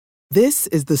This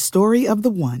is the story of the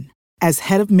one. As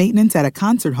head of maintenance at a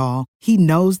concert hall, he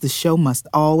knows the show must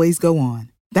always go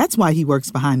on. That's why he works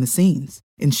behind the scenes,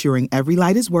 ensuring every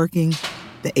light is working,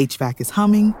 the HVAC is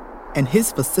humming, and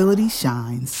his facility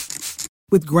shines.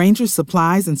 With Grainger's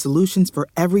supplies and solutions for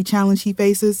every challenge he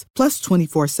faces, plus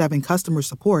 24/7 customer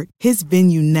support, his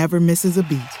venue never misses a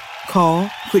beat. Call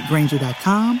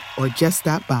quickgrainger.com or just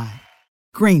stop by.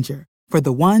 Grainger, for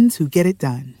the ones who get it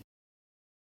done.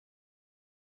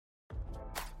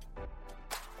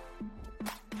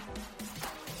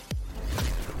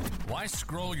 Why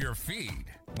scroll your feed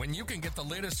when you can get the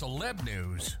latest celeb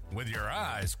news with your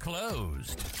eyes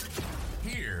closed?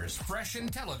 Here's fresh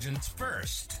intelligence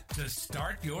first to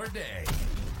start your day.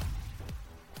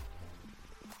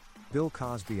 Bill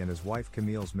Cosby and his wife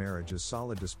Camille's marriage is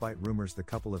solid despite rumors the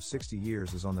couple of 60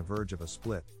 years is on the verge of a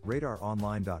split,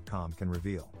 RadarOnline.com can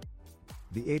reveal.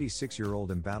 The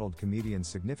 86-year-old embattled comedian's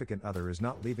significant other is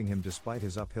not leaving him despite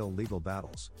his uphill legal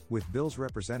battles, with Bill's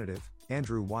representative,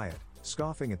 Andrew Wyatt,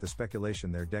 scoffing at the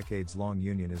speculation their decades-long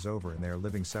union is over and they are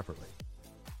living separately.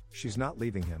 "She's not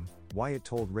leaving him," Wyatt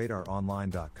told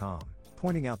RadarOnline.com,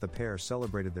 pointing out the pair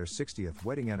celebrated their 60th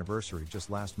wedding anniversary just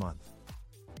last month.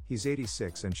 "He's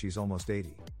 86 and she's almost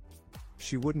 80.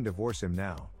 She wouldn't divorce him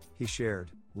now," he shared,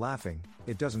 laughing.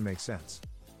 "It doesn't make sense.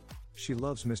 She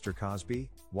loves Mr. Cosby,"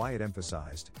 Wyatt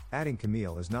emphasized, adding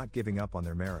Camille is not giving up on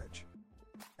their marriage.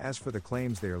 As for the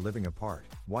claims they are living apart,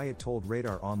 Wyatt told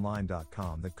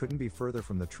RadarOnline.com that couldn't be further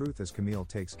from the truth as Camille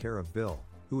takes care of Bill,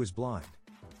 who is blind.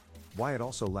 Wyatt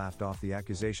also laughed off the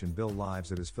accusation Bill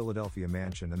lives at his Philadelphia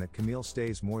mansion and that Camille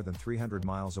stays more than 300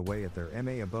 miles away at their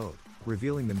MA abode,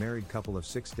 revealing the married couple of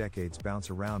 6 decades bounce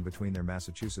around between their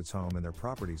Massachusetts home and their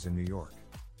properties in New York.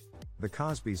 The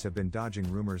Cosbys have been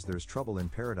dodging rumors there's trouble in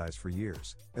paradise for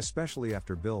years, especially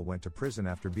after Bill went to prison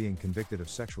after being convicted of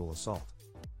sexual assault.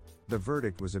 The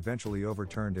verdict was eventually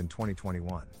overturned in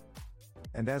 2021.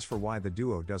 And as for why the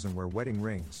duo doesn't wear wedding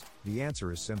rings, the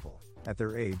answer is simple. At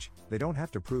their age, they don't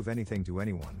have to prove anything to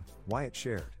anyone, Wyatt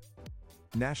shared.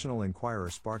 National Enquirer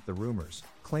sparked the rumors,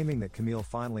 claiming that Camille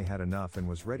finally had enough and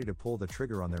was ready to pull the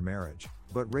trigger on their marriage,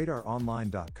 but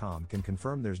RadarOnline.com can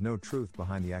confirm there's no truth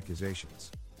behind the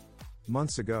accusations.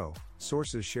 Months ago,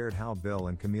 sources shared how Bill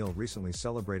and Camille recently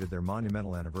celebrated their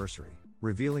monumental anniversary,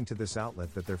 revealing to this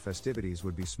outlet that their festivities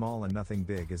would be small and nothing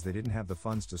big as they didn't have the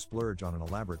funds to splurge on an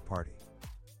elaborate party.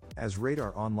 As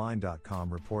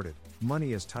RadarOnline.com reported,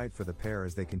 money is tight for the pair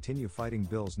as they continue fighting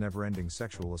Bill's never-ending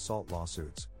sexual assault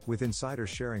lawsuits, with insiders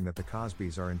sharing that the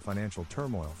Cosbys are in financial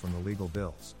turmoil from the legal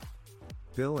bills.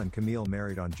 Bill and Camille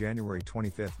married on January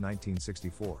 25,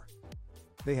 1964.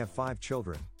 They have 5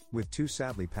 children, with 2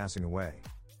 sadly passing away.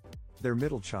 Their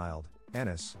middle child,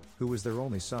 Ennis, who was their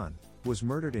only son, was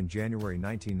murdered in January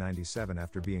 1997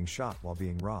 after being shot while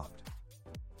being robbed.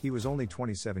 He was only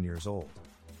 27 years old.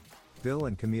 Bill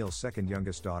and Camille's second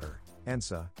youngest daughter,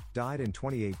 Ensa, died in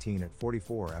 2018 at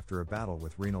 44 after a battle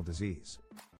with renal disease.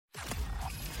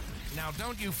 Now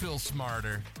don't you feel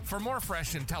smarter? For more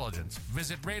fresh intelligence,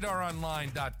 visit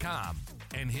RadarOnline.com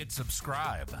and hit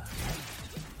subscribe.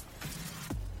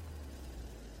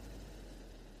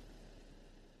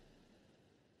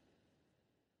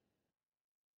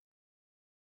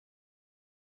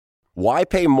 Why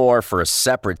pay more for a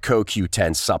separate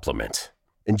CoQ10 supplement?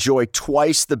 Enjoy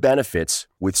twice the benefits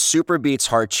with SuperBeets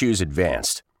Heart Chews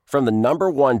Advanced from the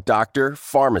 #1 doctor,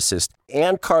 pharmacist,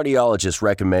 and cardiologist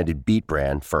recommended beet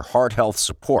brand for heart health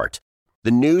support.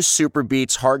 The new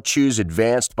SuperBeets Heart Chews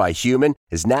Advanced by Human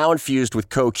is now infused with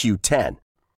CoQ10.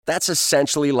 That's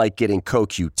essentially like getting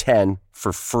CoQ10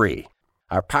 for free.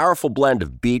 Our powerful blend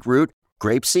of beetroot,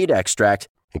 grapeseed extract,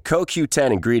 and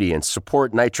CoQ10 ingredients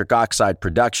support nitric oxide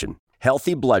production,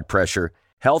 healthy blood pressure,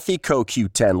 healthy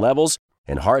CoQ10 levels,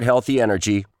 and heart-healthy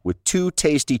energy with 2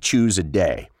 tasty chews a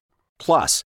day.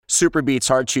 Plus, SuperBeets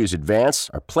Heart Chews Advance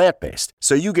are plant-based,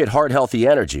 so you get heart-healthy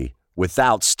energy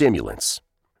without stimulants.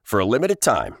 For a limited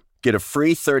time, get a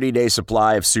free 30-day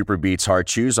supply of SuperBeets Heart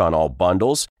Chews on all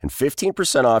bundles and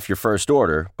 15% off your first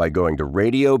order by going to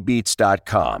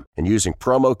RadioBeets.com and using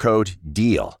promo code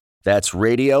DEAL. That's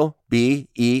Radio, BEETS.com,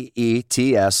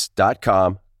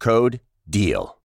 code DEAL.